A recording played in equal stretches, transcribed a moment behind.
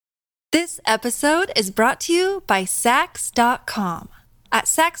This episode is brought to you by Sax.com. At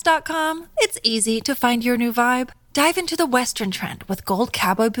Sax.com, it's easy to find your new vibe. Dive into the Western trend with gold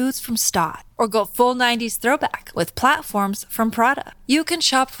cowboy boots from Stott, or go full 90s throwback with platforms from Prada. You can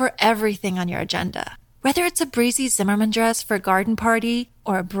shop for everything on your agenda, whether it's a breezy Zimmermann dress for a garden party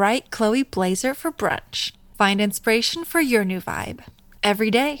or a bright Chloe blazer for brunch. Find inspiration for your new vibe every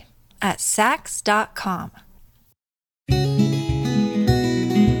day at Sax.com.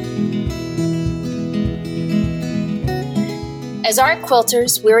 As art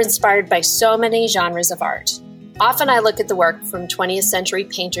quilters, we're inspired by so many genres of art. Often I look at the work from 20th century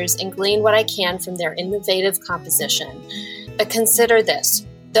painters and glean what I can from their innovative composition. But consider this,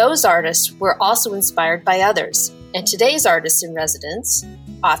 those artists were also inspired by others. And today's artist in residence,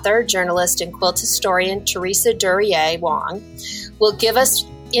 author, journalist, and quilt historian Teresa Duryea Wong, will give us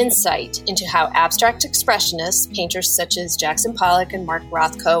insight into how abstract expressionists, painters such as Jackson Pollock and Mark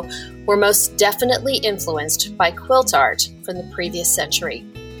Rothko, were most definitely influenced by quilt art from the previous century.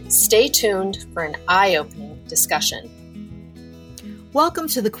 Stay tuned for an eye-opening discussion. Welcome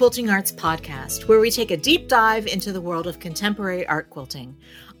to the Quilting Arts Podcast, where we take a deep dive into the world of contemporary art quilting.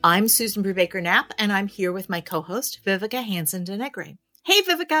 I'm Susan Brubaker-Knapp, and I'm here with my co-host, Vivica Hansen de Negre. Hey,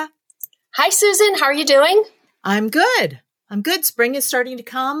 Vivica. Hi, Susan. How are you doing? I'm good. Spring is starting to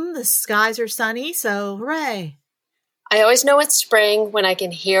come. The skies are sunny, so hooray. I always know it's spring when I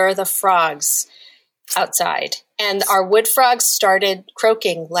can hear the frogs outside. And our wood frogs started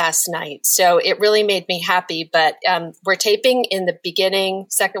croaking last night, so it really made me happy. But we're taping in the beginning,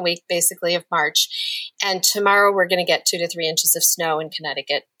 second week, basically, of March. And tomorrow we're going to get 2 to 3 inches of snow in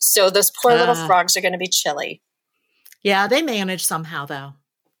Connecticut. So those poor little frogs are going to be chilly. Yeah, they manage somehow, though.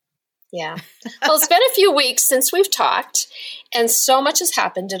 Yeah. Well, it's been a few weeks since we've talked, and so much has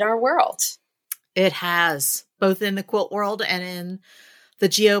happened in our world. It has, both in the quilt world and in the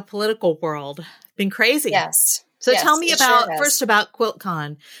geopolitical world. Been crazy. Yes. So tell me first about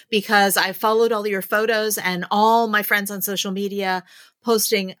QuiltCon, because I followed all your photos and all my friends on social media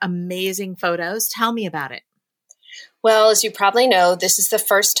posting amazing photos. Tell me about it. Well, as you probably know, this is the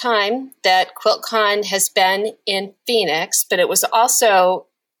first time that QuiltCon has been in Phoenix, but it was also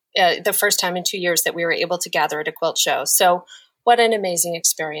the first time in 2 years that we were able to gather at a quilt show. So what an amazing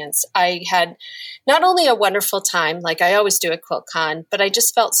experience. I had not only a wonderful time, like I always do at QuiltCon, but I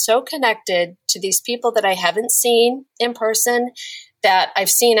just felt so connected to these people that I haven't seen in person, that I've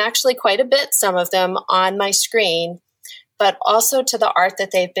seen actually quite a bit, some of them on my screen, but also to the art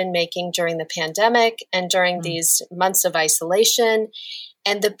that they've been making during the pandemic and during these months of isolation,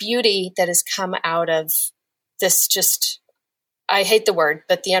 and the beauty that has come out of this just, I hate the word,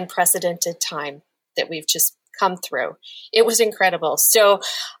 but the unprecedented time that we've just come through. It was incredible. So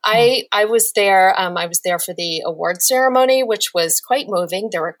I was there. I was there for the award ceremony, which was quite moving.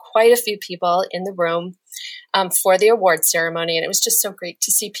 There were quite a few people in the room for the award ceremony. And it was just so great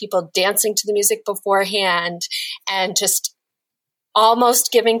to see people dancing to the music beforehand and just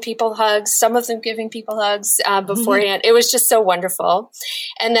almost giving people hugs, some of them giving people hugs beforehand. It was just so wonderful.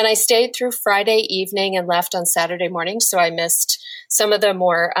 And then I stayed through Friday evening and left on Saturday morning. So I missed some of the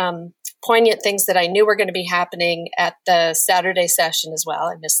more poignant things that I knew were going to be happening at the Saturday session as well.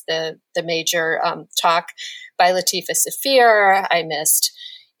 I missed the major talk by Latifa Safir. I missed,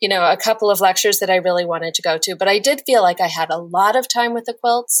 a couple of lectures that I really wanted to go to. But I did feel like I had a lot of time with the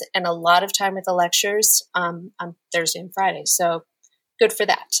quilts and a lot of time with the lectures on Thursday and Friday. So good for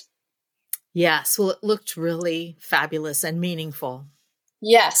that. Yes. Well, it looked really fabulous and meaningful.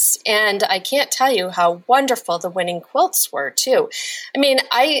 Yes. And I can't tell you how wonderful the winning quilts were, too. I mean,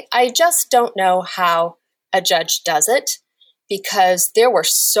 I just don't know how a judge does it, because there were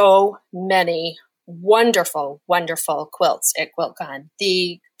so many wonderful, wonderful quilts at QuiltCon.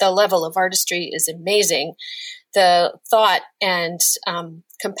 The level of artistry is amazing. The thought and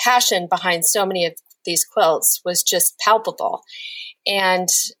compassion behind so many of these quilts was just palpable. And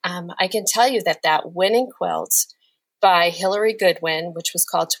I can tell you that winning quilt by Hillary Goodwin, which was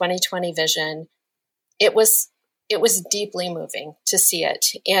called 2020 Vision, it was deeply moving to see it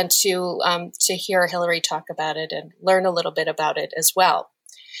and to hear Hillary talk about it and learn a little bit about it as well.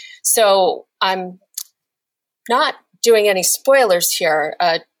 So I'm not doing any spoilers here.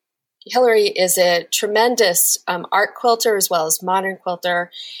 Hillary is a tremendous art quilter as well as modern quilter,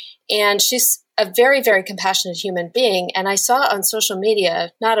 and she's a very, very compassionate human being. And I saw on social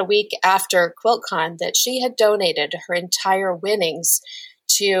media, not a week after QuiltCon, that she had donated her entire winnings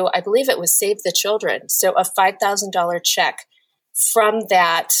to, I believe it was Save the Children. So a $5,000 check from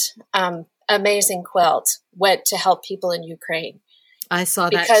that amazing quilt went to help people in Ukraine. I saw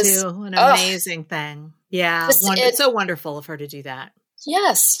that too. An amazing thing. Yeah. It's so wonderful of her to do that.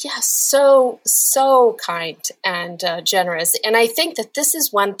 Yes, yes, so kind and generous. And I think that this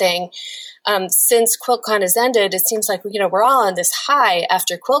is one thing, since QuiltCon has ended, it seems like, we're all on this high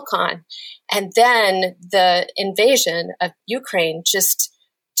after QuiltCon. And then the invasion of Ukraine just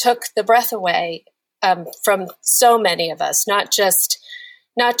took the breath away from so many of us, not just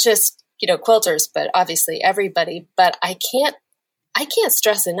quilters, but obviously everybody. But I can't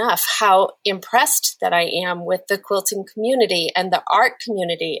stress enough how impressed that I am with the quilting community and the art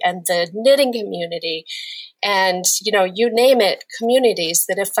community and the knitting community and, you name it, communities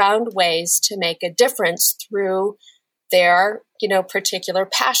that have found ways to make a difference through their, particular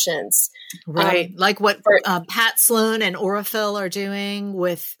passions. Right. Like what Pat Sloan and Orifil are doing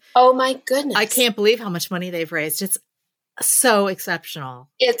with. Oh my goodness. I can't believe how much money they've raised. It's so exceptional.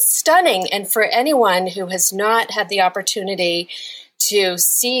 It's stunning. And for anyone who has not had the opportunity to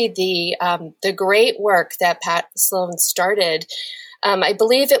see the great work that Pat Sloan started, I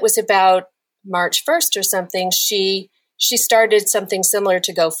believe it was about March 1st or something. She started something similar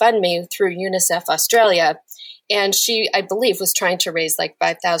to GoFundMe through UNICEF Australia. And she, I believe, was trying to raise like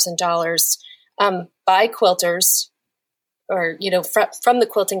 $5,000 by quilters or, from the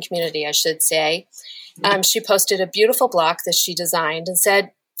quilting community, I should say. She posted a beautiful block that she designed and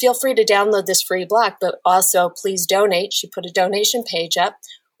said, feel free to download this free block, but also please donate. She put a donation page up.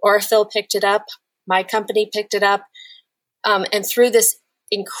 Orifil picked it up. My company picked it up. And through this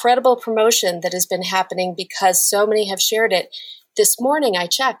incredible promotion that has been happening because so many have shared it, this morning I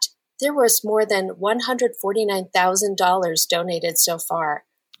checked, there was more than $149,000 donated so far.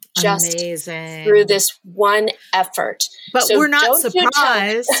 Just amazing. Through this one effort. But so we're not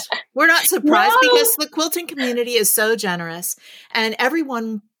surprised. We're not surprised No. Because the quilting community is so generous and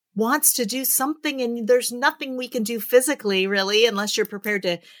everyone wants to do something, and there's nothing we can do physically really, unless you're prepared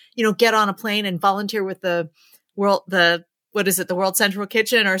to, get on a plane and volunteer with the World Central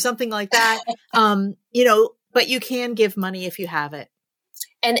Kitchen or something like that. But you can give money if you have it.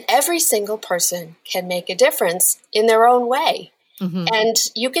 And every single person can make a difference in their own way. Mm-hmm. And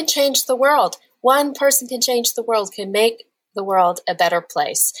you can change the world. One person can change the world, can make the world a better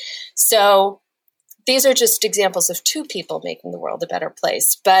place. So these are just examples of two people making the world a better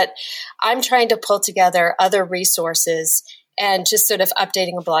place. But I'm trying to pull together other resources and just sort of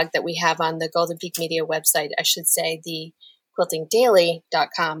updating a blog that we have on the Golden Peak Media website, I should say, the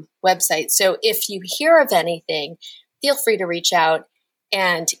quiltingdaily.com website. So if you hear of anything, feel free to reach out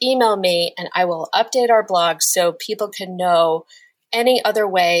and email me, and I will update our blog so people can know any other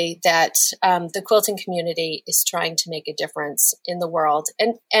way that the quilting community is trying to make a difference in the world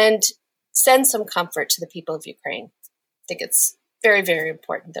and send some comfort to the people of Ukraine. I think it's very, very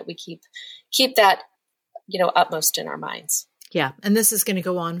important that we keep that, utmost in our minds. Yeah. And this is going to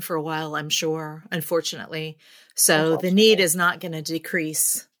go on for a while, I'm sure, unfortunately. So the need is not going to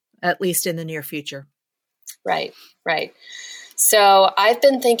decrease, at least in the near future. Right, right. So I've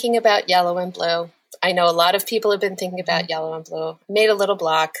been thinking about yellow and blue. I know a lot of people have been thinking about yellow and blue. I made a little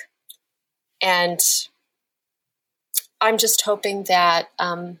block, and I'm just hoping that,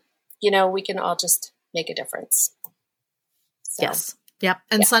 we can all just make a difference. So, yes. Yep.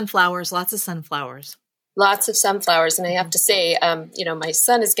 And sunflowers, lots of sunflowers. Lots of sunflowers. And I have to say, my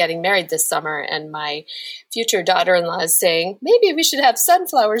son is getting married this summer, and my future daughter-in-law is saying, maybe we should have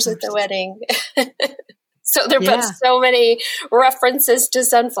sunflowers at the wedding. So there have been so many references to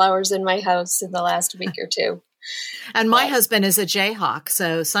sunflowers in my house in the last week or two. And my husband is a Jayhawk,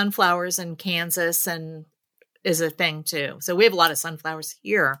 so sunflowers in Kansas is a thing too. So we have a lot of sunflowers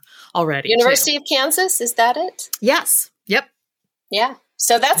here already. University of Kansas, is that it? Yes. Yep. Yeah.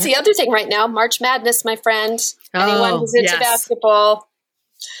 So that's the other thing right now. March Madness, my friend. Anyone who's into basketball.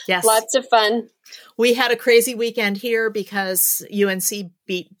 Yes. Lots of fun. We had a crazy weekend here because UNC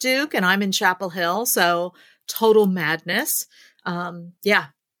beat Duke, and I'm in Chapel Hill. So total madness.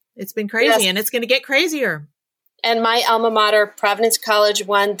 It's been crazy, and it's going to get crazier. And my alma mater, Providence College,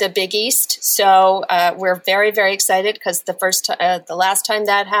 won the Big East. So we're very, very excited because the last time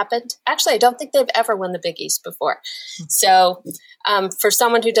that happened, actually, I don't think they've ever won the Big East before. So for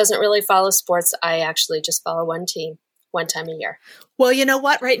someone who doesn't really follow sports, I actually just follow one team one time a year. Well, you know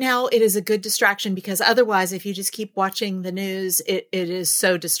what? Right now, it is a good distraction because otherwise, if you just keep watching the news, it is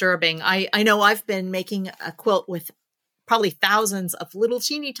so disturbing. I know I've been making a quilt with probably thousands of little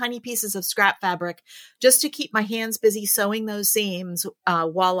teeny tiny pieces of scrap fabric just to keep my hands busy sewing those seams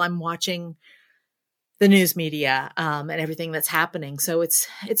while I'm watching the news media and everything that's happening. So it's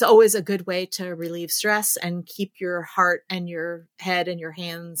always a good way to relieve stress and keep your heart and your head and your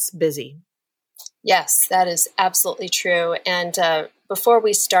hands busy. Yes, that is absolutely true. And before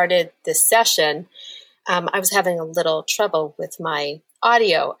we started this session, I was having a little trouble with my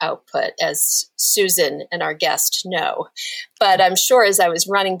audio output, as Susan and our guest know. But I'm sure as I was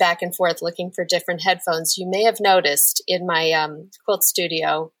running back and forth looking for different headphones, you may have noticed in my quilt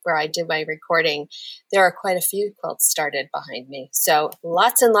studio where I do my recording, there are quite a few quilts started behind me. So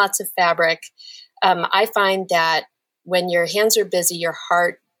lots and lots of fabric. I find that when your hands are busy, your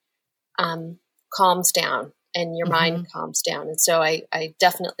heart calms down and your mind calms down. And so I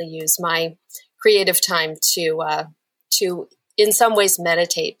definitely use my creative time to in some ways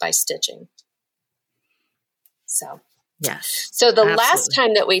meditate by stitching. So, yes. So the last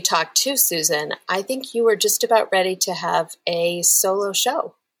time that we talked to Susan, I think you were just about ready to have a solo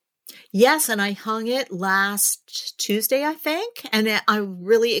show. Yes, and I hung it last Tuesday, I think, and I'm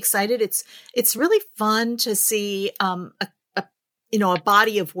really excited. It's really fun to see a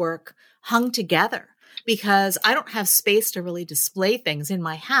body of work hung together, because I don't have space to really display things in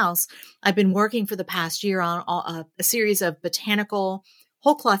my house. I've been working for the past year on a series of botanical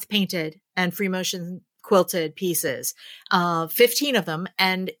whole cloth painted and free motion quilted pieces, 15 of them,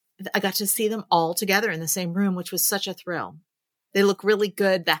 and I got to see them all together in the same room, which was such a thrill. They look really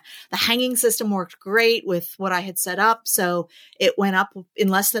good. The hanging system worked great with what I had set up. So it went up in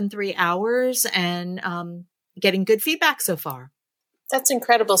less than 3 hours, and getting good feedback so far. That's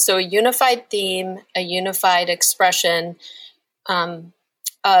incredible. So a unified theme, a unified expression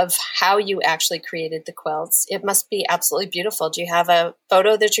of how you actually created the quilts. It must be absolutely beautiful. Do you have a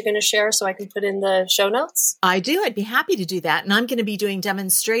photo that you're going to share so I can put in the show notes? I do. I'd be happy to do that. And I'm going to be doing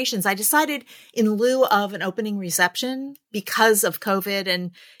demonstrations. I decided in lieu of an opening reception, because of COVID and,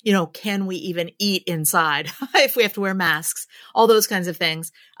 can we even eat inside if we have to wear masks, all those kinds of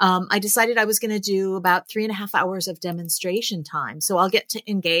things. I decided I was going to do about 3.5 hours of demonstration time. So I'll get to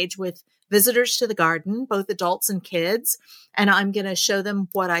engage with visitors to the garden, both adults and kids, and I'm going to show them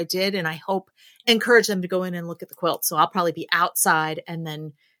what I did, and I hope encourage them to go in and look at the quilt. So I'll probably be outside, and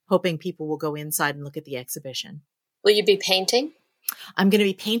then hoping people will go inside and look at the exhibition. Will you be painting? I'm going to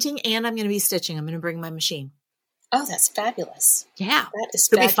be painting, and I'm going to be stitching. I'm going to bring my machine. Oh, that's fabulous. Yeah. That is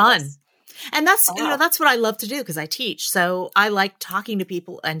It'll be fabulous. fun. And that's, Wow. That's what I love to do, because I teach. So I like talking to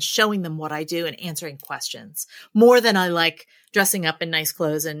people and showing them what I do and answering questions more than I like dressing up in nice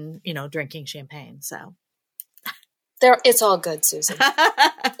clothes and, drinking champagne. So it's all good, Susan.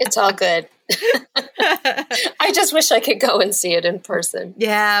 It's all good. I just wish I could go and see it in person.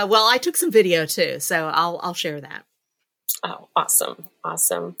 Yeah. Well, I took some video too, so I'll share that. Oh, awesome.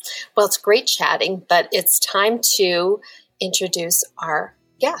 Awesome. Well, it's great chatting, but it's time to introduce our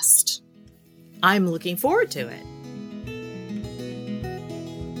guest. I'm looking forward to it.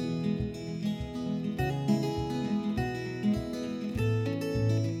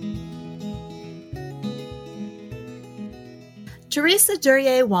 Teresa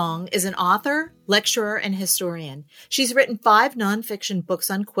Duryea Wong is an author, lecturer, and historian. She's written 5 nonfiction books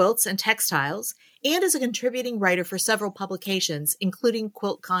on quilts and textiles, and is a contributing writer for several publications, including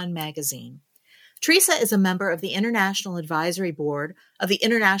QuiltCon magazine. Teresa is a member of the International Advisory Board of the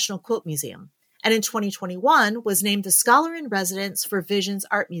International Quilt Museum, and in 2021 was named the Scholar in Residence for Visions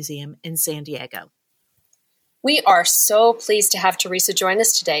Art Museum in San Diego. We are so pleased to have Teresa join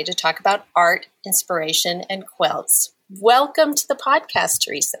us today to talk about art, inspiration, and quilts. Welcome to the podcast,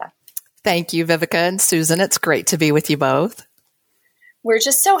 Teresa. Thank you, Vivica and Susan. It's great to be with you both. We're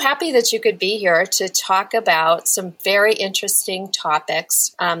just so happy that you could be here to talk about some very interesting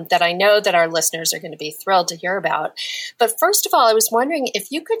topics that I know that our listeners are going to be thrilled to hear about. But first of all, I was wondering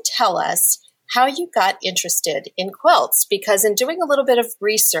if you could tell us how you got interested in quilts, because in doing a little bit of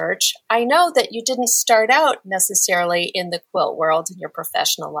research, I know that you didn't start out necessarily in the quilt world in your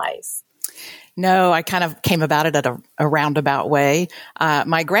professional life. No, I kind of came about it at a roundabout way.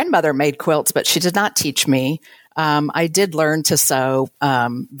 My grandmother made quilts, but she did not teach me. I did learn to sew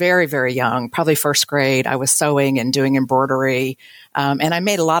very, very young, probably first grade. I was sewing and doing embroidery, and I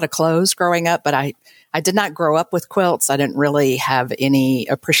made a lot of clothes growing up, but I did not grow up with quilts. I didn't really have any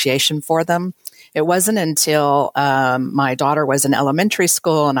appreciation for them. It wasn't until my daughter was in elementary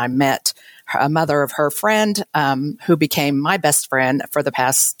school and I met a mother of her friend who became my best friend for the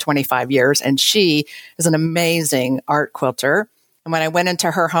past 25 years. And she is an amazing art quilter. And when I went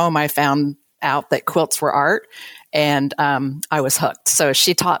into her home, I found out that quilts were art, and I was hooked. So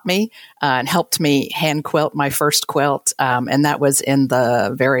she taught me and helped me hand quilt my first quilt, and that was in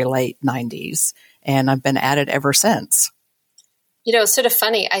the very late 90s. And I've been at it ever since. You know, it's sort of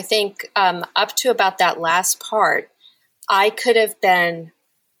funny. I think up to about that last part, I could have been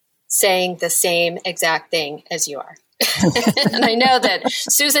saying the same exact thing as you are. And I know that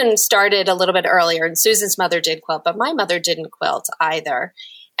Susan started a little bit earlier, and Susan's mother did quilt, but my mother didn't quilt either.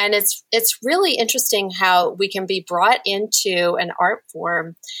 And it's really interesting how we can be brought into an art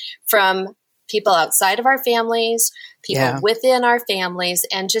form from people outside of our families, people within our families,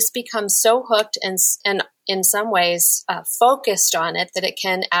 and just become so hooked and in some ways focused on it that it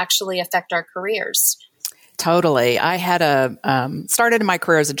can actually affect our careers. Totally. I had started my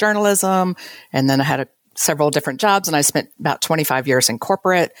career as a journalism, and then I had several different jobs, and I spent about 25 years in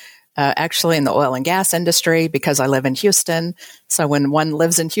corporate, actually in the oil and gas industry, because I live in Houston. So when one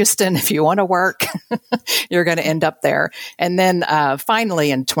lives in Houston, if you want to work, you're going to end up there. And then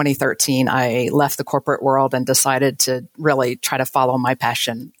finally in 2013, I left the corporate world and decided to really try to follow my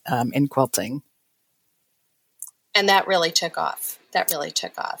passion in quilting. And that really took off.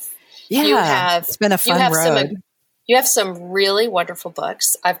 Yeah, it's been a fun road. You have some really wonderful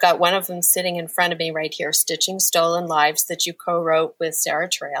books. I've got one of them sitting in front of me right here, Stitching Stolen Lives, that you co-wrote with Sarah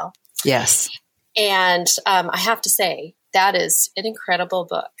Trail. Yes. And I have to say, that is an incredible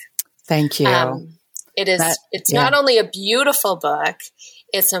book. Thank you. It's not only a beautiful book,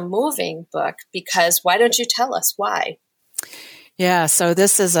 it's a moving book, because why don't you tell us why? Yeah, so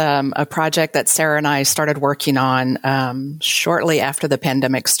this is a project that Sarah and I started working on shortly after the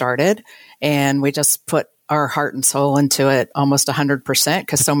pandemic started, and we just put our heart and soul into it almost 100%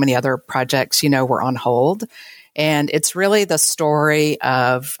 because so many other projects, were on hold. And it's really the story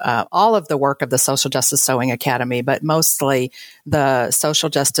of all of the work of the Social Justice Sewing Academy, but mostly the Social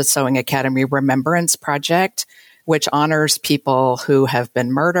Justice Sewing Academy Remembrance Project, which honors people who have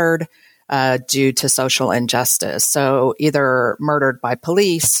been murdered due to social injustice. So either murdered by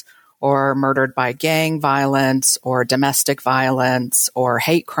police or murdered by gang violence or domestic violence or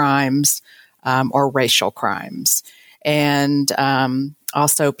hate crimes or racial crimes. And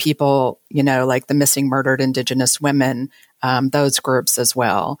also people, like the missing, murdered Indigenous women, those groups as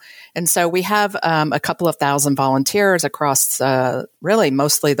well. And so we have a couple of thousand volunteers across really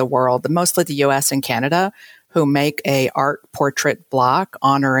mostly the world, mostly the U.S. and Canada, who make a art portrait block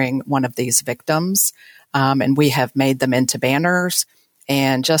honoring one of these victims. And we have made them into banners.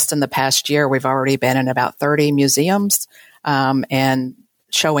 And just in the past year, we've already been in about 30 museums and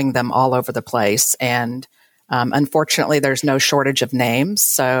showing them all over the place. And unfortunately, there's no shortage of names.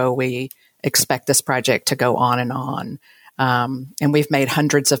 So we expect this project to go on and on. And we've made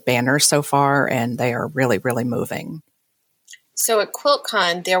hundreds of banners so far, and they are really, really moving. So at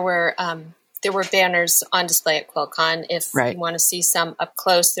QuiltCon, there were banners on display at QuiltCon. If you want to see some up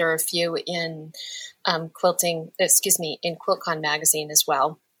close, there are a few in in QuiltCon magazine as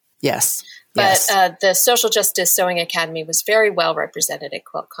well. Yes. But the Social Justice Sewing Academy was very well represented at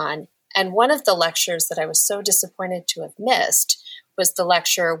QuiltCon. And one of the lectures that I was so disappointed to have missed was the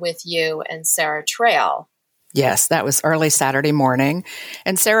lecture with you and Sarah Trail. Yes, that was early Saturday morning.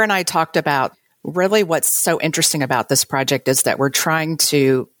 And Sarah and I talked about really what's so interesting about this project is that we're trying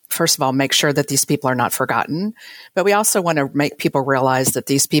to, first of all, make sure that these people are not forgotten. But we also want to make people realize that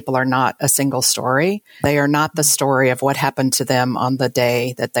these people are not a single story. They are not the story of what happened to them on the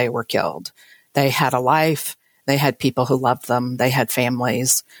day that they were killed. They had a life. They had people who loved them. They had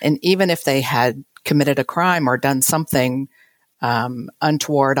families. And even if they had committed a crime or done something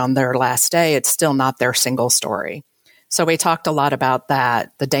untoward on their last day, it's still not their single story. So we talked a lot about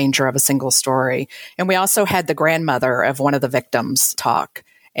that, the danger of a single story. And we also had the grandmother of one of the victims talk.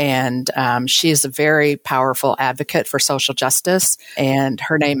 And she is a very powerful advocate for social justice. And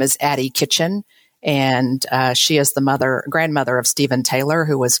her name is Addie Kitchen. And she is the grandmother of Stephen Taylor,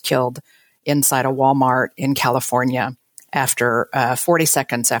 who was killed inside a Walmart in California after 40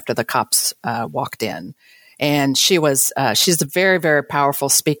 seconds after the cops walked in. And she's a very, very powerful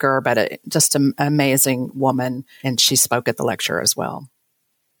speaker, but just an amazing woman. And she spoke at the lecture as well.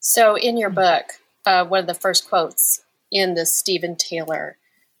 So in your book, one of the first quotes in the Stephen Taylor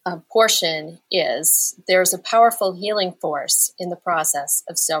portion is, "There's a powerful healing force in the process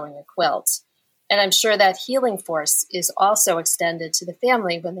of sewing a quilt. And I'm sure that healing force is also extended to the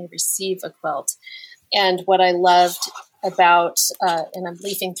family when they receive a quilt." And what I loved about, and I'm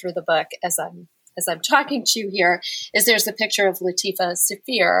leafing through the book as I'm talking to you here, is there's a picture of Latifa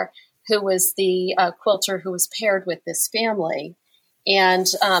Safir, who was the quilter who was paired with this family, and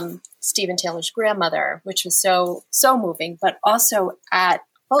Stephen Taylor's grandmother, which was so moving. But also at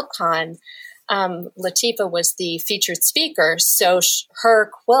QuiltCon, Latifa was the featured speaker, so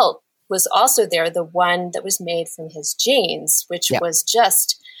her quilt was also there, the one that was made from his jeans, which was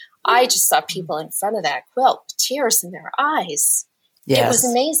I just saw people in front of that quilt with tears in their eyes. Yes. It was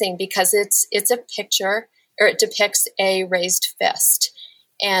amazing because it's a picture, or it depicts a raised fist,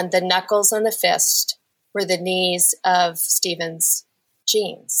 and the knuckles on the fist were the knees of Stephen's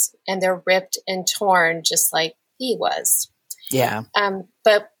jeans, and they're ripped and torn just like he was. Yeah.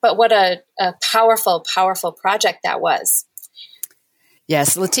 But what a powerful, powerful project that was.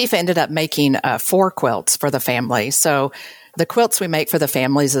 Yes, Latifah ended up making 4 quilts for the family. So the quilts we make for the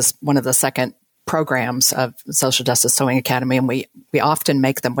families is one of the second programs of Social Justice Sewing Academy, and we often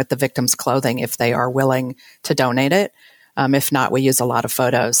make them with the victims' clothing if they are willing to donate it. If not, we use a lot of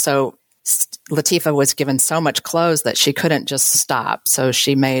photos. So Latifah was given so much clothes that she couldn't just stop. So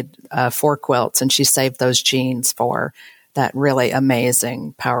she made 4 quilts, and she saved those jeans for that really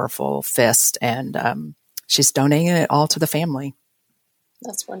amazing, powerful fist, and she's donating it all to the family.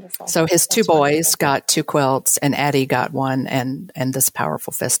 That's wonderful. So his 2 boys got 2 quilts, and Addie got 1, and this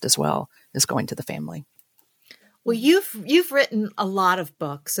powerful fist as well is going to the family. Well, you've written a lot of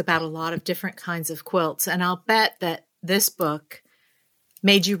books about a lot of different kinds of quilts, and I'll bet that this book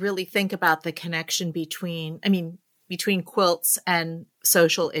made you really think about the connection between quilts and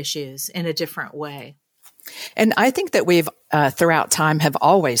social issues in a different way. And I think that we've, throughout time, have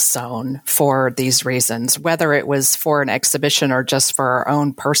always sewn for these reasons, whether it was for an exhibition or just for our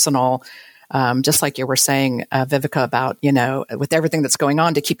own personal, just like you were saying, Vivica, about, with everything that's going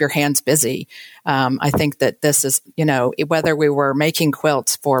on, to keep your hands busy. I think that this is, whether we were making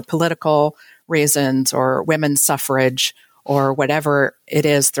quilts for political reasons or women's suffrage or whatever it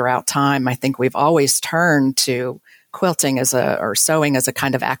is throughout time, I think we've always turned to quilting or sewing as a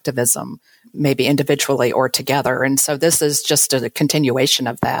kind of activism, maybe individually or together. And so this is just a continuation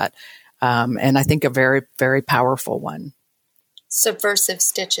of that. And I think a very, very powerful one. Subversive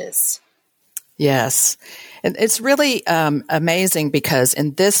stitches. Yes. And it's really amazing because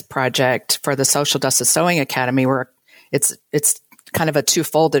in this project for the Social Justice Sewing Academy, it's kind of a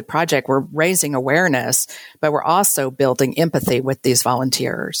two-folded project. We're raising awareness, but we're also building empathy with these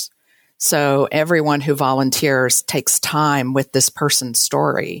volunteers. So everyone who volunteers takes time with this person's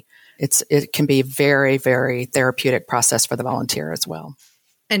story. It can be a very, very therapeutic process for the volunteer as well.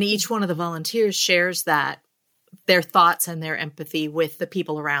 And each one of the volunteers shares their thoughts and their empathy with the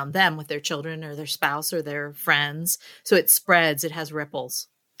people around them, with their children or their spouse or their friends. So it spreads, it has ripples.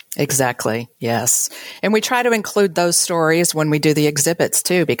 Exactly. Yes. And we try to include those stories when we do the exhibits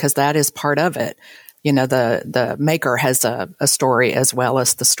too, because that is part of it. The maker has a story as well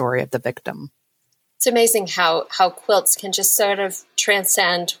as the story of the victim. It's amazing how quilts can just sort of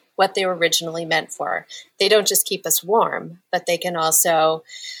transcend what they were originally meant for. They don't just keep us warm, but they can also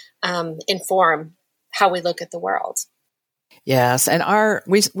inform how we look at the world. Yes, and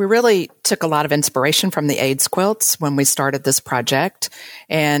we really took a lot of inspiration from the AIDS quilts when we started this project.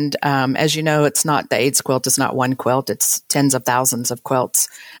 And as you know, the AIDS quilt is not one quilt; it's tens of thousands of quilts.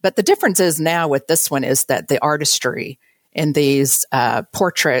 But the difference is now with this one is that the artistry in these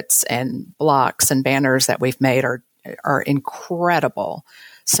portraits and blocks and banners that we've made are incredible.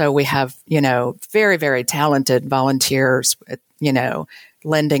 So we have very, very talented volunteers,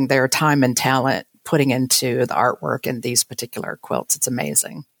 lending their time and talent, putting into the artwork in these particular quilts. It's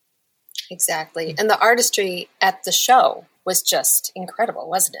amazing. Exactly. And the artistry at the show was just incredible,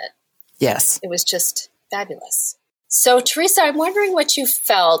 wasn't it? Yes. It was just fabulous. So, Teresa, I'm wondering what you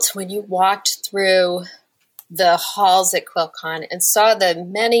felt when you walked through the halls at QuiltCon and saw the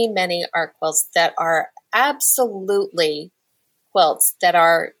many, many art quilts that are absolutely quilts that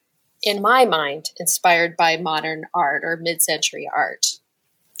are, in my mind, inspired by modern art or mid-century art.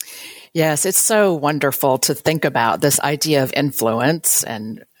 Yes, it's so wonderful to think about this idea of influence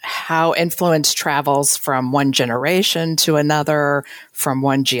and how influence travels from one generation to another, from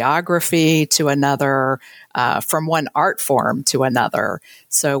one geography to another, from one art form to another.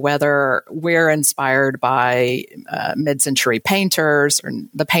 So whether we're inspired by mid-century painters, or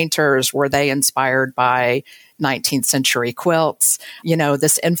the painters, were they inspired by 19th century quilts?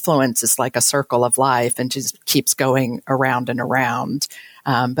 This influence is like a circle of life and just keeps going around and around.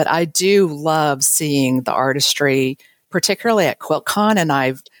 But I do love seeing the artistry, particularly at QuiltCon, and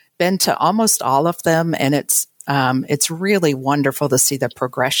I've been to almost all of them, and it's really wonderful to see the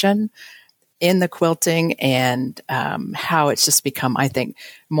progression in the quilting and how it's just become, I think,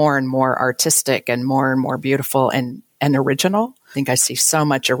 more and more artistic and more beautiful and original. I think I see so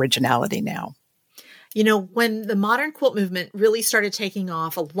much originality now. When the modern quilt movement really started taking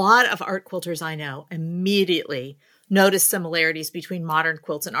off, a lot of art quilters I know immediately noticed similarities between modern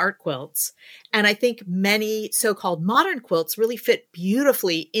quilts and art quilts. And I think many so-called modern quilts really fit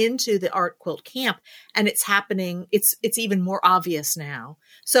beautifully into the art quilt camp. And it's happening. It's even more obvious now.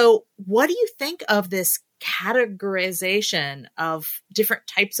 So what do you think of this categorization of different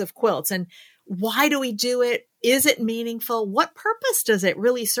types of quilts? And why do we do it? Is it meaningful? What purpose does it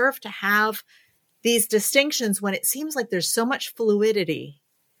really serve to have these distinctions when it seems like there's so much fluidity?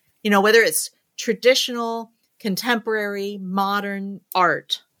 Whether it's traditional, contemporary, modern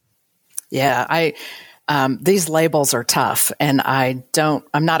art? Yeah, these labels are tough, and I'm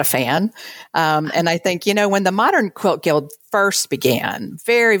not a fan. And I think, when the Modern Quilt Guild first began,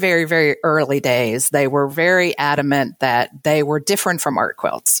 very, very, very early days, they were very adamant that they were different from art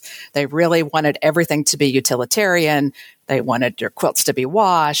quilts. They really wanted everything to be utilitarian. They wanted your quilts to be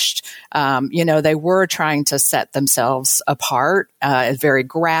washed. They were trying to set themselves apart as very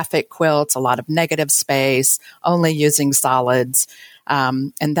graphic quilts, a lot of negative space, only using solids.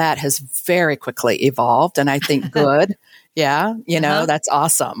 And that has very quickly evolved, and I think good. Yeah, that's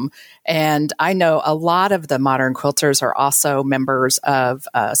awesome. And I know a lot of the modern quilters are also members of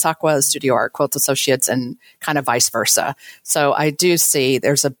SAQA, Studio Art Quilt Associates, and kind of vice versa. So I do see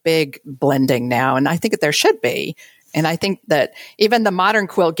there's a big blending now, and I think that there should be. And I think that even the Modern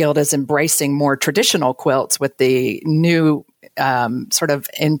Quilt Guild is embracing more traditional quilts with the new sort of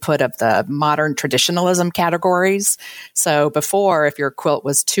input of the modern traditionalism categories. So before, if your quilt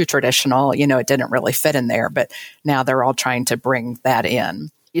was too traditional, it didn't really fit in there. But now they're all trying to bring that in.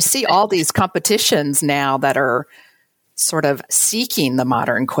 You see all these competitions now that are sort of seeking the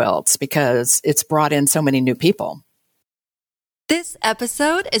modern quilts because it's brought in so many new people. This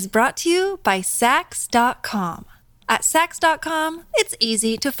episode is brought to you by Sax.com. At Sax.com, it's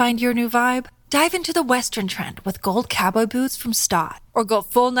easy to find your new vibe. Dive into the Western trend with gold cowboy boots from Stott, or go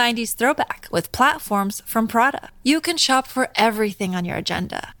full 90s throwback with platforms from Prada. You can shop for everything on your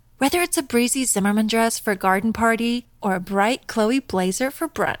agenda, whether it's a breezy Zimmermann dress for a garden party or a bright Chloe blazer for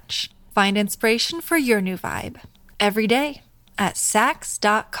brunch. Find inspiration for your new vibe every day at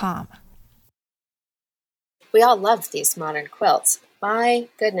Sax.com. We all loved these modern quilts. My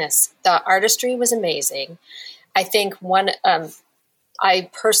goodness, the artistry was amazing. I think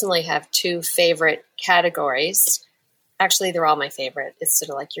I personally have two favorite categories. Actually, they're all my favorite. It's sort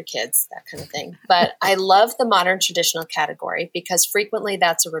of like your kids, that kind of thing. But I love the modern traditional category because frequently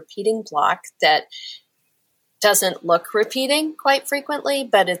that's a repeating block that doesn't look repeating quite frequently,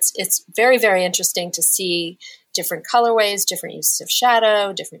 but it's very, very interesting to see different colorways, different uses of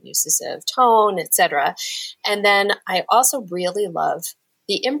shadow, different uses of tone, etc. And then I also really love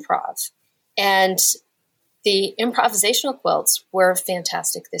the improv. And the improvisational quilts were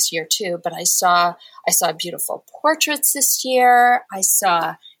fantastic this year too, but I saw beautiful portraits this year. I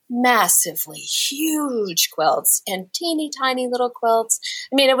saw massively huge quilts and teeny tiny little quilts.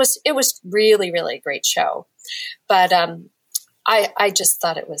 I mean, it was really, really a great show, but I just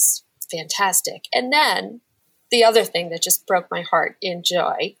thought it was fantastic. And then the other thing that just broke my heart in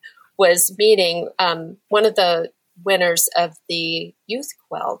joy was meeting one of the winners of the youth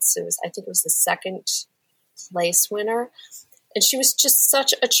quilts. I think it was the second place winner. And she was just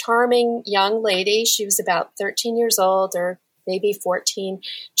such a charming young lady. She was about 13 years old or maybe 14.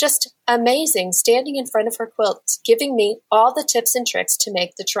 Just amazing, standing in front of her quilt, giving me all the tips and tricks to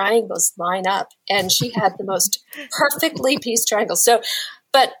make the triangles line up. And she had the most perfectly pieced triangles. So,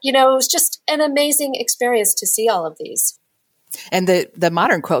 but, it was just an amazing experience to see all of these. And the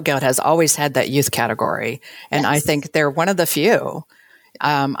Modern Quilt Guild has always had that youth category. And yes. I think they're one of the few.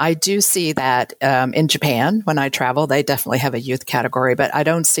 I do see that in Japan, when I travel, they definitely have a youth category, but I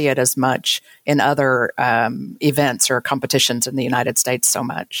don't see it as much in other events or competitions in the United States so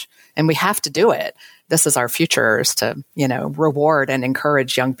much. And we have to do it. This is our future, is to, reward and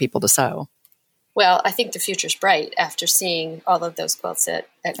encourage young people to sew. Well, I think the future's bright after seeing all of those quilts at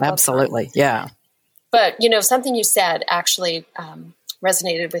QuiltCon. Absolutely, yeah. But, something you said actually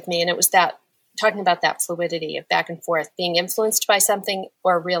resonated with me, and it was that talking about that fluidity of back and forth, being influenced by something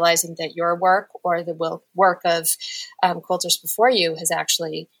or realizing that your work or the work of quilters before you has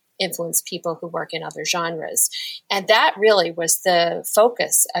actually influenced people who work in other genres. And that really was the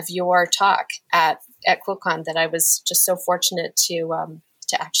focus of your talk at QuiltCon that I was just so fortunate to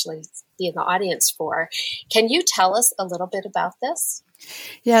actually be in the audience for. Can you tell us a little bit about this?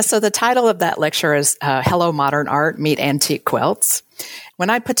 Yeah, so the title of that lecture is Hello Modern Art, Meet Antique Quilts. When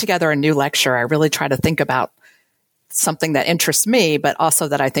I put together a new lecture, I really try to think about something that interests me, but also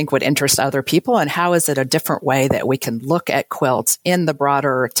that I think would interest other people, and how is it a different way that we can look at quilts in the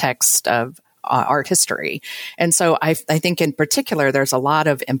broader text of art history. And so I think in particular, there's a lot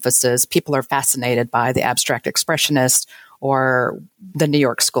of emphasis. People are fascinated by the abstract expressionist or the New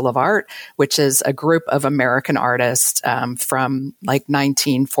York School of Art, which is a group of American artists from like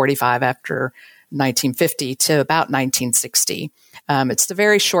 1945 after 1950 to about 1960. It's a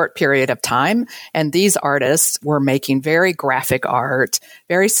very short period of time. And these artists were making very graphic art,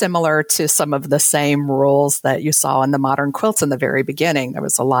 very similar to some of the same rules that you saw in the modern quilts in the very beginning. There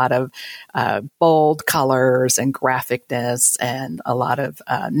was a lot of bold colors and graphicness and a lot of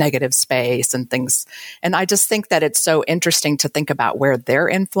negative space and things. And I just think that it's so interesting to think about where their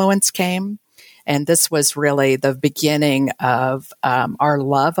influence came. And this was really the beginning of our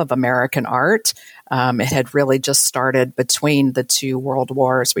love of American art. It had really just started between the two world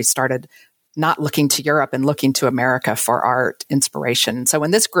wars. We started not looking to Europe and looking to America for art inspiration. So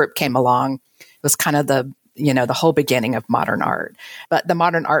when this group came along, it was kind of the whole beginning of modern art. But the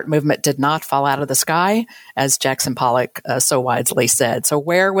modern art movement did not fall out of the sky, as Jackson Pollock so wisely said. So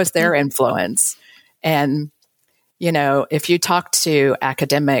where was their influence? And if you talk to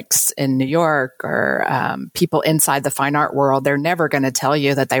academics in New York or people inside the fine art world, they're never going to tell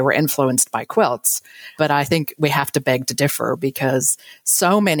you that they were influenced by quilts. But I think we have to beg to differ, because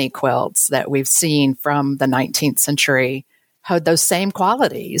so many quilts that we've seen from the 19th century had those same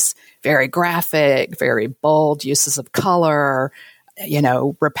qualities: very graphic, very bold uses of color,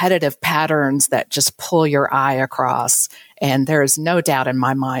 repetitive patterns that just pull your eye across. And there is no doubt in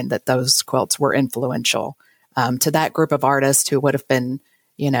my mind that those quilts were influential to that group of artists who would have been,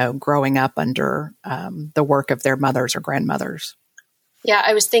 growing up under the work of their mothers or grandmothers. Yeah,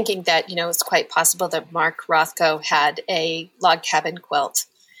 I was thinking that, it's quite possible that Mark Rothko had a log cabin quilt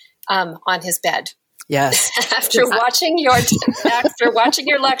on his bed. Yes. After watching your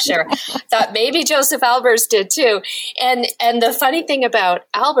lecture, thought maybe Joseph Albers did too. And the funny thing about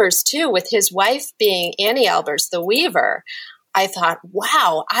Albers too, with his wife being Annie Albers, the weaver, I thought,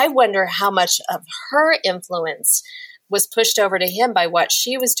 wow, I wonder how much of her influence was pushed over to him by what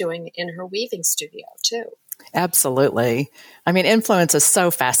she was doing in her weaving studio too. Absolutely. I mean, influence is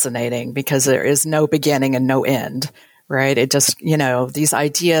so fascinating because there is no beginning and no end, right? It just, these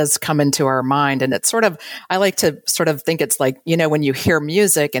ideas come into our mind, and it's sort of, I like to sort of think it's like, when you hear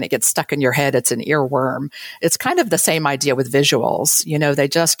music and it gets stuck in your head, it's an earworm. It's kind of the same idea with visuals. They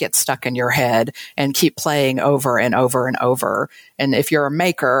just get stuck in your head and keep playing over and over and over. And if you're a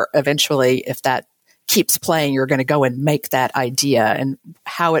maker, eventually, if that keeps playing, you're going to go and make that idea, and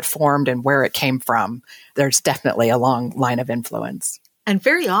how it formed and where it came from. There's definitely a long line of influence. And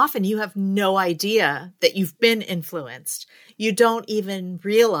very often you have no idea that you've been influenced. You don't even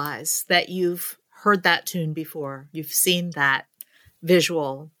realize that you've heard that tune before. You've seen that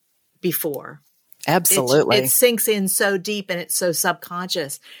visual before. Absolutely. It sinks in so deep and it's so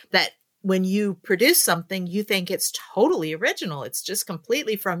subconscious that when you produce something, you think it's totally original. It's just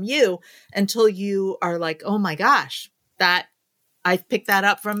completely from you, until you are like, oh my gosh, that I picked that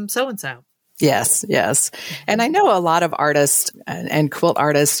up from so-and-so. Yes, yes. And I know a lot of artists and quilt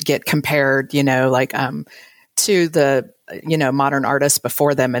artists get compared, to the, modern artists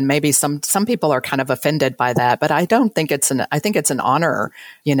before them. And maybe some people are kind of offended by that, but I don't think I think it's an honor,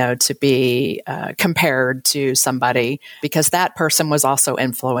 to be compared to somebody, because that person was also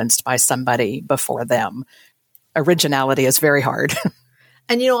influenced by somebody before them. Originality is very hard.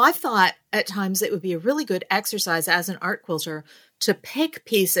 And, I thought at times it would be a really good exercise as an art quilter to pick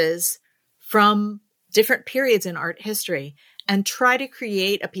pieces from different periods in art history and try to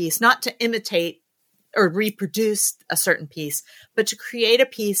create a piece, not to imitate or reproduce a certain piece, but to create a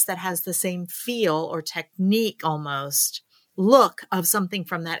piece that has the same feel or technique, almost look of something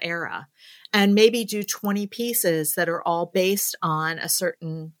from that era. And maybe do 20 pieces that are all based on a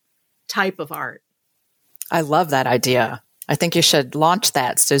certain type of art. I love that idea. I think you should launch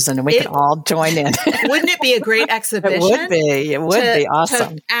that, Susan, and we could all join in. Wouldn't it be a great exhibition? It would be. It would be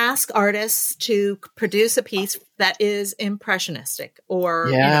awesome. To ask artists to produce a piece that is impressionistic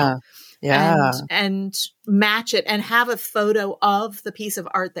or, and match it and have a photo of the piece of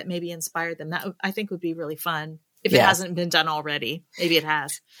art that maybe inspired them. That I think would be really fun. If it hasn't been done already, maybe it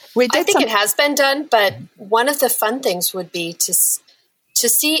has. I think it has been done, but one of the fun things would be to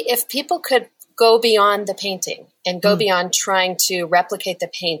see if people could go beyond the painting and go beyond trying to replicate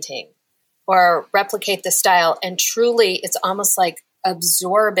the painting or replicate the style, and truly it's almost like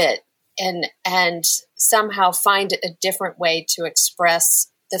absorb it and somehow find a different way to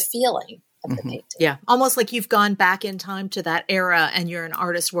express the feeling of the painting. Yeah. Almost like you've gone back in time to that era and you're an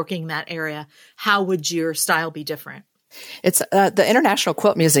artist working that area. How would your style be different? It's the International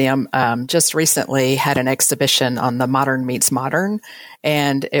Quilt Museum just recently had an exhibition on the modern meets modern,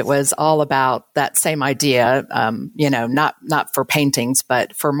 and it was all about that same idea. Not for paintings,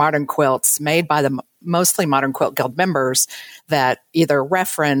 but for modern quilts made by the mostly Modern Quilt Guild members that either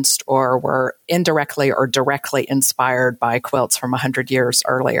referenced or were indirectly or directly inspired by quilts from 100 years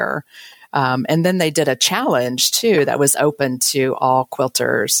earlier. And then they did a challenge too that was open to all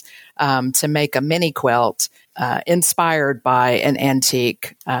quilters to make a mini quilt inspired by an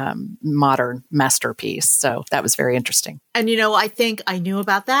antique modern masterpiece. So that was very interesting. And, I think I knew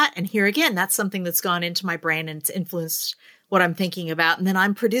about that. And here again, that's something that's gone into my brain and it's influenced what I'm thinking about. And then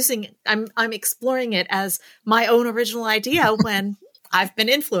I'm exploring it as my own original idea when I've been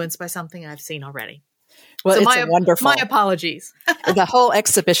influenced by something I've seen already. Well, so it's wonderful. My apologies. The whole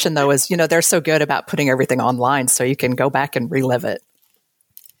exhibition, though, is, they're so good about putting everything online so you can go back and relive it.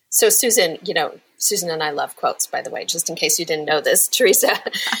 So, Susan, Susan and I love quilts, by the way, just in case you didn't know this. Teresa,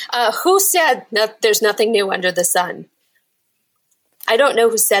 who said there's nothing new under the sun? I don't know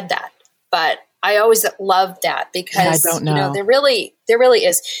who said that, but I always love that because, I don't know. There really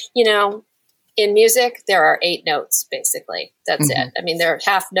is, in music, there are 8 notes, basically. That's it. I mean, there are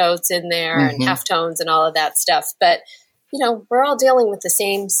half notes in there and half tones and all of that stuff. But, we're all dealing with the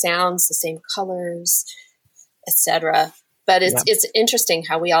same sounds, the same colors, etc. But it's interesting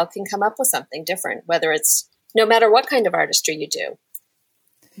how we all can come up with something different, whether it's no matter what kind of artistry you do.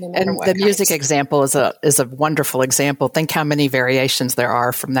 And the music example is a wonderful example. Think how many variations there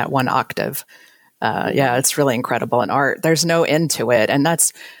are from that one octave. It's really incredible in art. There's no end to it. And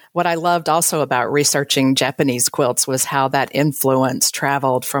that's what I loved also about researching Japanese quilts was how that influence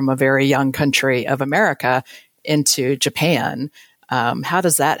traveled from a very young country of America into Japan. How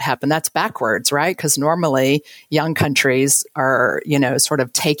does that happen? That's backwards, right? Because normally young countries are, sort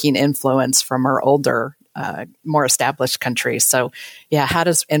of taking influence from our older, more established countries. So, how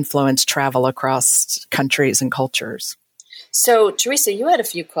does influence travel across countries and cultures? So, Teresa, you had a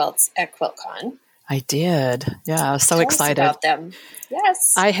few quilts at QuiltCon. I did. Yeah, I was so Tell excited us about them.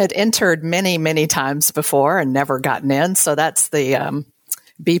 Yes. I had entered many, many times before and never gotten in. So that's the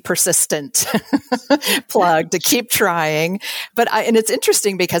be persistent plug to keep trying. And it's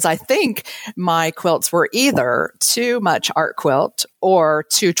interesting because I think my quilts were either too much art quilt or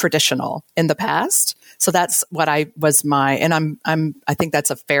too traditional in the past. So that's what I think that's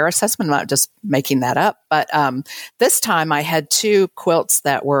a fair assessment. I'm not just making that up. But this time I had 2 quilts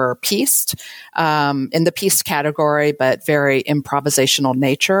that were pieced in the pieced category, but very improvisational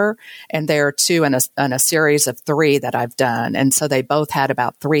nature. And there are 2 in a series of 3 that I've done. And so they both had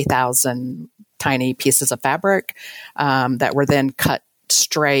about 3,000 tiny pieces of fabric that were then cut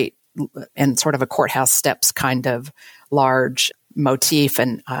straight in sort of a courthouse steps kind of large motif,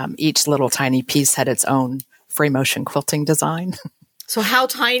 and each little tiny piece had its own free motion quilting design. So how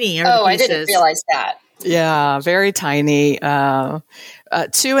tiny are the pieces? I didn't realize that. Yeah, very tiny.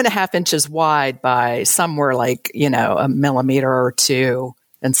 2.5 inches wide by some were like, a millimeter or 2,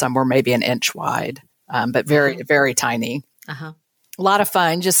 and some were maybe an inch wide, but very, very tiny. Uh-huh. A lot of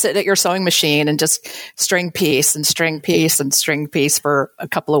fun. Just sit at your sewing machine and just string piece and string piece and string piece for a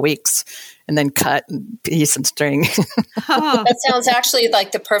couple of weeks, and then cut and piece and string. That sounds actually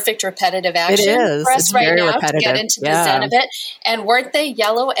like the perfect repetitive action for us right now repetitive. To get into the zen of it. And weren't they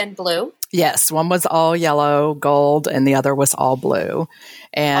yellow and blue? Yes, one was all yellow, gold, and the other was all blue.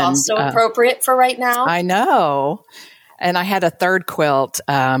 And also appropriate for right now. I know. And I had a third quilt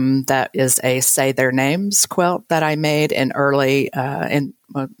that is a Say Their Names quilt that I made in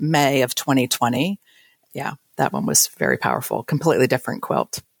May of 2020. Yeah, that one was very powerful. Completely different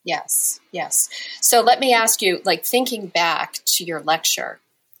quilt. Yes. So let me ask you, like thinking back to your lecture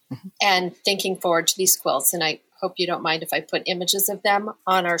and thinking forward to these quilts, and I hope you don't mind if I put images of them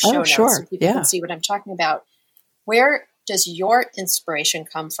on our show notes so people can see what I'm talking about. Where does your inspiration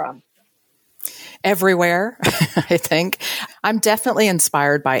come from? Everywhere, I think. I'm definitely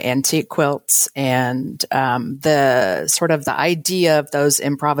inspired by antique quilts and the sort of the idea of those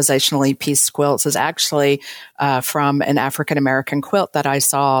improvisationally pieced quilts is actually from an African-American quilt that I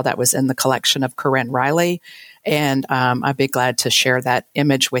saw that was in the collection of Corinne Riley. And I'd be glad to share that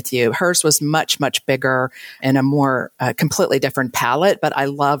image with you. Hers was much, much bigger and a more completely different palette, but I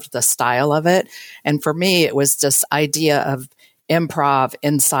loved the style of it. And for me, it was this idea of improv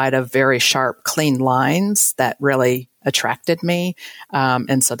inside of very sharp, clean lines that really attracted me.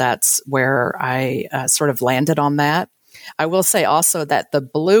 And so that's where I sort of landed on that. I will say also that the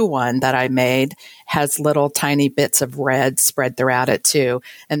blue one that I made has little tiny bits of red spread throughout it too.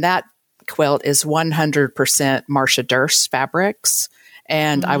 And that quilt is 100% Marcia Durst fabrics.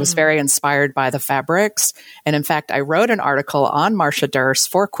 And I was very inspired by the fabrics. And in fact, I wrote an article on Marcia Durst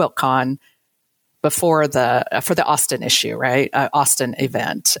for QuiltCon for the Austin issue, right? Austin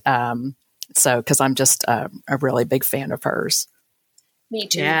event. So, cause I'm just a really big fan of hers. Me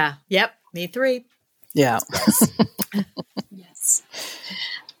too. Yeah. Yep. Me 3. Yeah. Yes.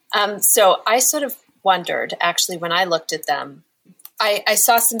 So I sort of wondered, actually, when I looked at them, I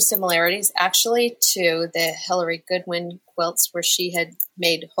saw some similarities actually to the Hillary Goodwin quilts where she had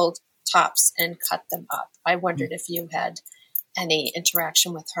made whole tops and cut them up. I wondered if you had any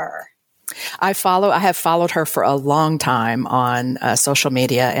interaction with her. I have followed her for a long time on social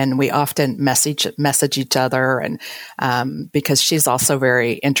media, and we often message each other, and because she's also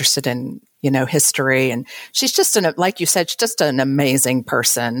very interested in history, and she's just like you said, she's just an amazing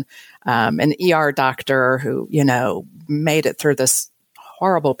person, an ER doctor who made it through this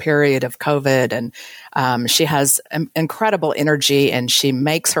horrible period of COVID, and she has incredible energy, and she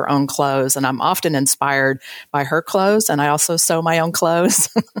makes her own clothes, and I'm often inspired by her clothes, and I also sew my own clothes.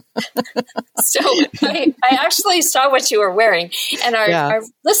 So I actually saw what you were wearing, and our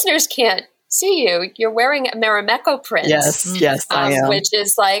listeners can't see you. You're wearing a Marimekko print. Yes, I am. Which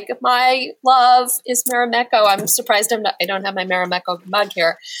is like, my love is Marimekko. I'm surprised I don't have my Marimekko mug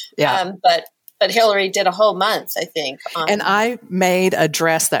here. Yeah. But Hillary did a whole month, I think. And I made a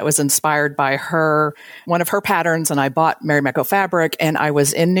dress that was inspired by one of her patterns, and I bought Marimekko fabric, and I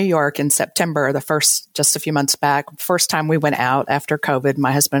was in New York in September, just a few months back, first time we went out after COVID.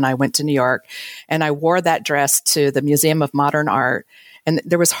 My husband and I went to New York, and I wore that dress to the Museum of Modern Art, and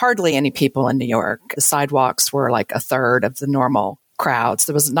there was hardly any people in New York. The sidewalks were like a third of the normal crowds.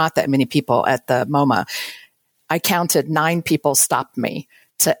 There was not that many people at the MoMA. I counted 9 people stopped me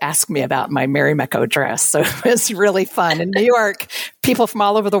to ask me about my Marimekko dress. So it was really fun. In New York, people from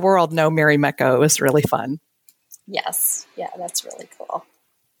all over the world know Marimekko. It was really fun. Yes. Yeah, that's really cool.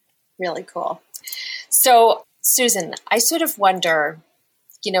 Really cool. So, Susan, I sort of wonder,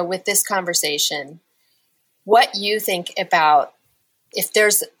 with this conversation, what you think about if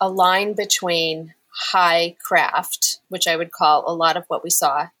there's a line between high craft, which I would call a lot of what we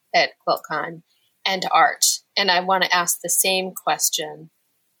saw at QuiltCon, and art. And I want to ask the same question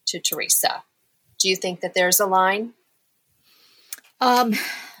to Teresa. Do you think that there's a line?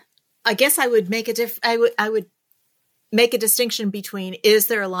 I guess I would make I would make a distinction between, is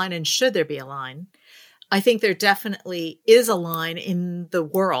there a line and should there be a line? I think there definitely is a line in the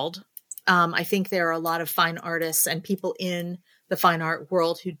world. I think there are a lot of fine artists and people in the fine art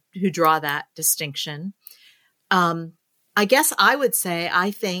world who draw that distinction. I guess I would say,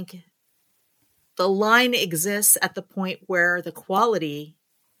 I think the line exists at the point where the quality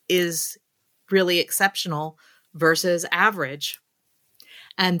is really exceptional versus average.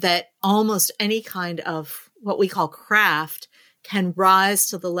 And that almost any kind of what we call craft can rise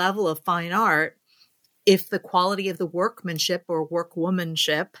to the level of fine art if the quality of the workmanship or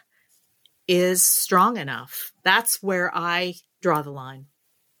workwomanship is strong enough. That's where I draw the line.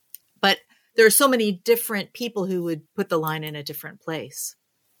 But there are so many different people who would put the line in a different place.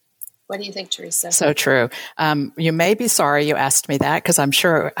 What do you think, Teresa? So true. You may be sorry you asked me that, because I'm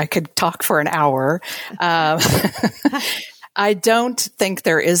sure I could talk for an hour. I don't think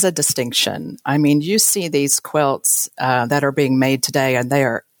there is a distinction. I mean, you see these quilts that are being made today, and they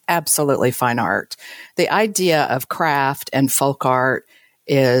are absolutely fine art. The idea of craft and folk art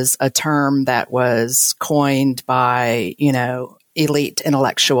is a term that was coined by, elite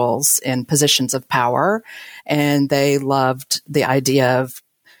intellectuals in positions of power, and they loved the idea of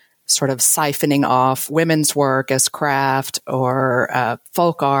sort of siphoning off women's work as craft or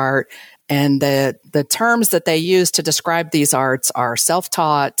folk art. And the terms that they use to describe these arts are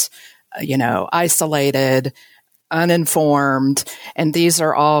self-taught, isolated, uninformed. And these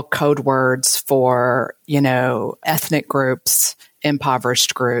are all code words for, ethnic groups,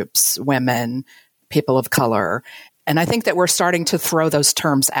 impoverished groups, women, people of color. And I think that we're starting to throw those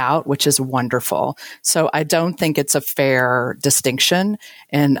terms out, which is wonderful. So I don't think it's a fair distinction.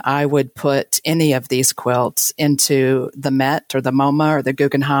 And I would put any of these quilts into the Met or the MoMA or the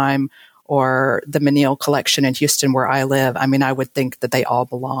Guggenheim or the Menil collection in Houston where I live. I mean, I would think that they all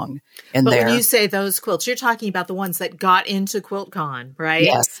belong in there. But when you say those quilts, you're talking about the ones that got into QuiltCon, right?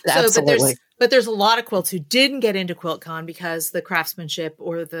 Yes, absolutely. But there's a lot of quilts who didn't get into QuiltCon because the craftsmanship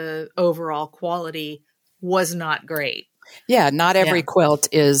or the overall quality was not great. Yeah, not every quilt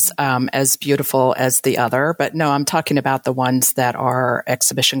is as beautiful as the other, but no, I'm talking about the ones that are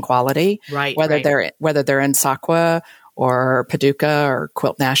exhibition quality, right? Whether they're in Sakwa or Paducah or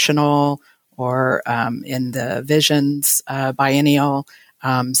Quilt National or in the Visions Biennial.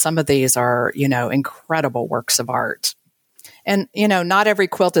 Some of these are, incredible works of art. And, not every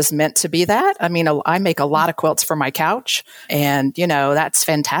quilt is meant to be that. I mean, I make a lot of quilts for my couch, and, that's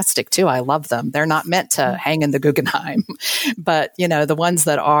fantastic too. I love them. They're not meant to hang in the Guggenheim, but, the ones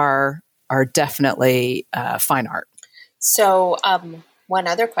that are definitely fine art. So one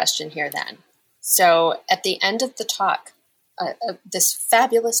other question here then. So at the end of the talk, this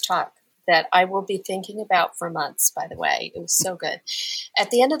fabulous talk that I will be thinking about for months, by the way. It was so good.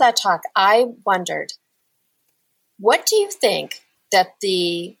 At the end of that talk, I wondered, what do you think that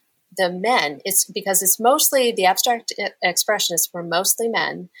the men, it's because it's mostly the abstract expressionists were mostly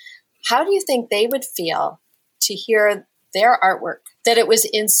men. How do you think they would feel to hear their artwork, that it was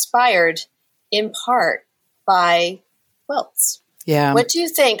inspired in part by quilts? Yeah. What do you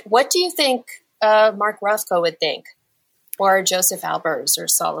think? What do you think Mark Rothko would think, or Joseph Albers, or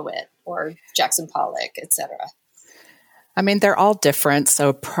Solowit, or Jackson Pollock, etc.? I mean, they're all different,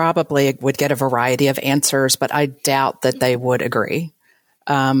 so probably would get a variety of answers, but I doubt that they would agree.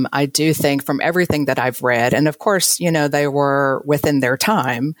 I do think from everything that I've read, and of course, they were within their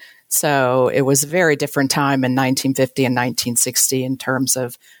time. So it was a very different time in 1950 and 1960 in terms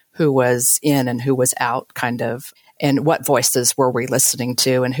of who was in and who was out, kind of, and what voices were we listening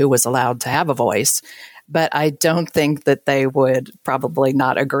to and who was allowed to have a voice. But I don't think that they would probably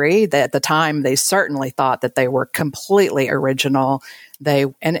not agree. That at the time, they certainly thought that they were completely original.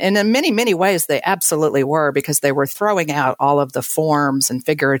 And in many, many ways, they absolutely were, because they were throwing out all of the forms and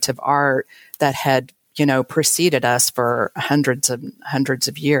figurative art that had, preceded us for hundreds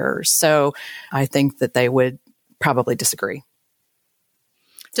of years. So I think that they would probably disagree.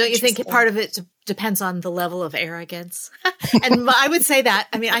 Don't you think part of it depends on the level of arrogance? And I would say that,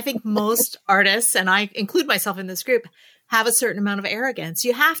 I think most artists, and I include myself in this group, have a certain amount of arrogance.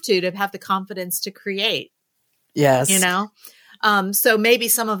 You have to have the confidence to create. Yes. So maybe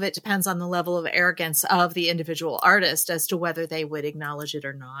some of it depends on the level of arrogance of the individual artist as to whether they would acknowledge it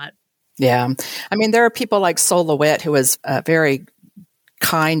or not. Yeah. There are people like Solowit, who was a very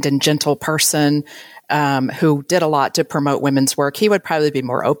kind and gentle person, who did a lot to promote women's work. He would probably be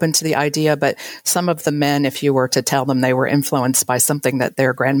more open to the idea, but some of the men, if you were to tell them they were influenced by something that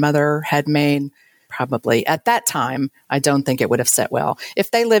their grandmother had made, probably at that time, I don't think it would have set well.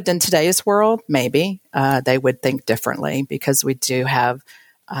 If they lived in today's world, maybe they would think differently, because we do have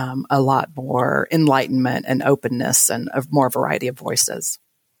a lot more enlightenment and openness and a more variety of voices.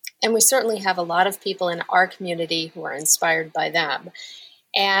 And we certainly have a lot of people in our community who are inspired by them.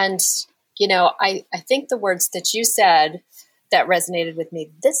 And, I think the words that you said that resonated with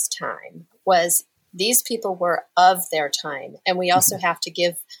me this time was, these people were of their time. And we also have to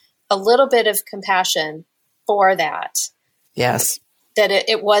give a little bit of compassion for that. Yes. That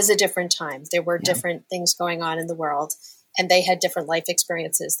it was a different time. There were different things going on in the world, and they had different life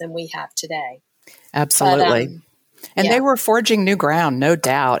experiences than we have today. Absolutely. And they were forging new ground, no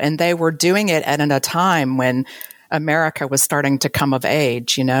doubt. And they were doing it at a time when America was starting to come of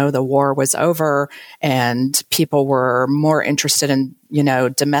age. The war was over and people were more interested in,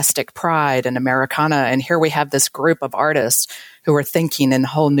 domestic pride and Americana. And here we have this group of artists who are thinking in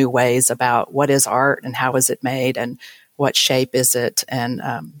whole new ways about what is art and how is it made and what shape is it. And,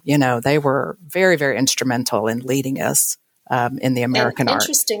 they were very, very instrumental in leading us in the American art.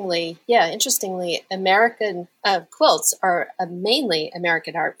 Interestingly, American quilts are a mainly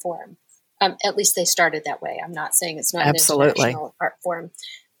American art form. At least they started that way. I'm not saying it's not an international art form,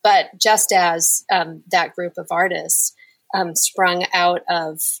 but just as that group of artists sprung out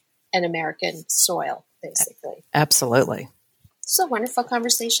of an American soil, basically. Absolutely. It's a wonderful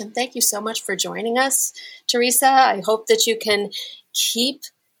conversation. Thank you so much for joining us, Teresa. I hope that you can keep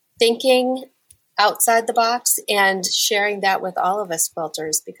thinking outside the box and sharing that with all of us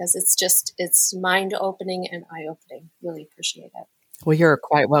quilters, because it's mind-opening and eye-opening. Really appreciate it. Well, you're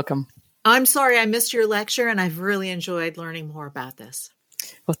quite welcome. I'm sorry I missed your lecture, and I've really enjoyed learning more about this.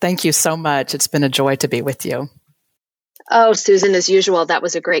 Well, thank you so much. It's been a joy to be with you. Oh, Susan, as usual, that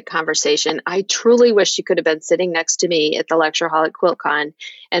was a great conversation. I truly wish you could have been sitting next to me at the lecture hall at QuiltCon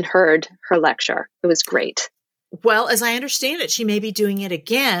and heard her lecture. It was great. Well, as I understand it, she may be doing it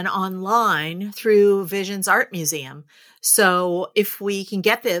again online through Visions Art Museum. So if we can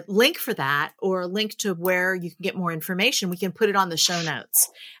get the link for that, or a link to where you can get more information, we can put it on the show notes.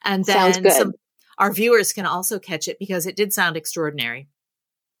 And then our viewers can also catch it, because it did sound extraordinary.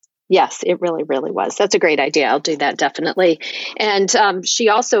 Yes, it really, really was. That's a great idea. I'll do that definitely. And she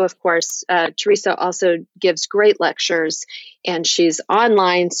also, of course, Teresa also gives great lectures, and she's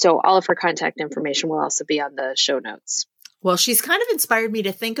online. So all of her contact information will also be on the show notes. Well, she's kind of inspired me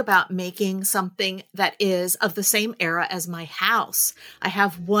to think about making something that is of the same era as my house. I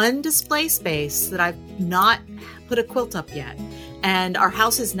have one display space that I've not put a quilt up yet. And our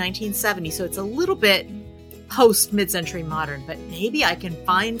house is 1970, so it's a little bit post mid-century modern, but maybe I can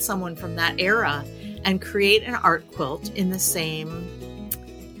find someone from that era and create an art quilt in the same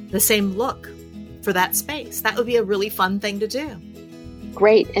look for that space. That would be a really fun thing to do.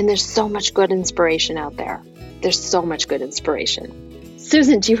 Great. And there's so much good inspiration out there. There's so much good inspiration.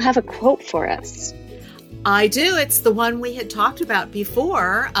 Susan, do you have a quote for us? I do. It's the one we had talked about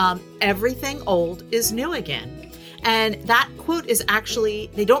before. Everything old is new again. And that quote is actually,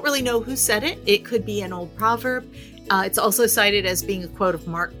 they don't really know who said it. It could be an old proverb. It's also cited as being a quote of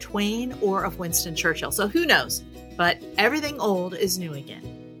Mark Twain or of Winston Churchill. So who knows? But everything old is new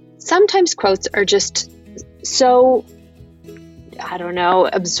again. Sometimes quotes are just so,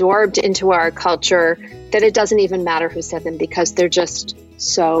 absorbed into our culture that it doesn't even matter who said them because they're just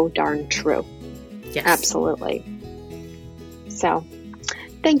so darn true. Yes. Absolutely. So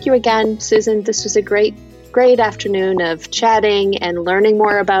thank you again, Susan. This was a great afternoon of chatting and learning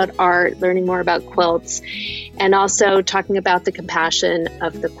more about art, learning more about quilts, and also talking about the compassion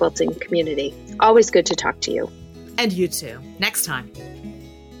of the quilting community. Always good to talk to you. And you too. Next time.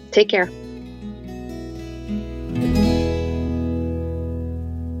 Take care.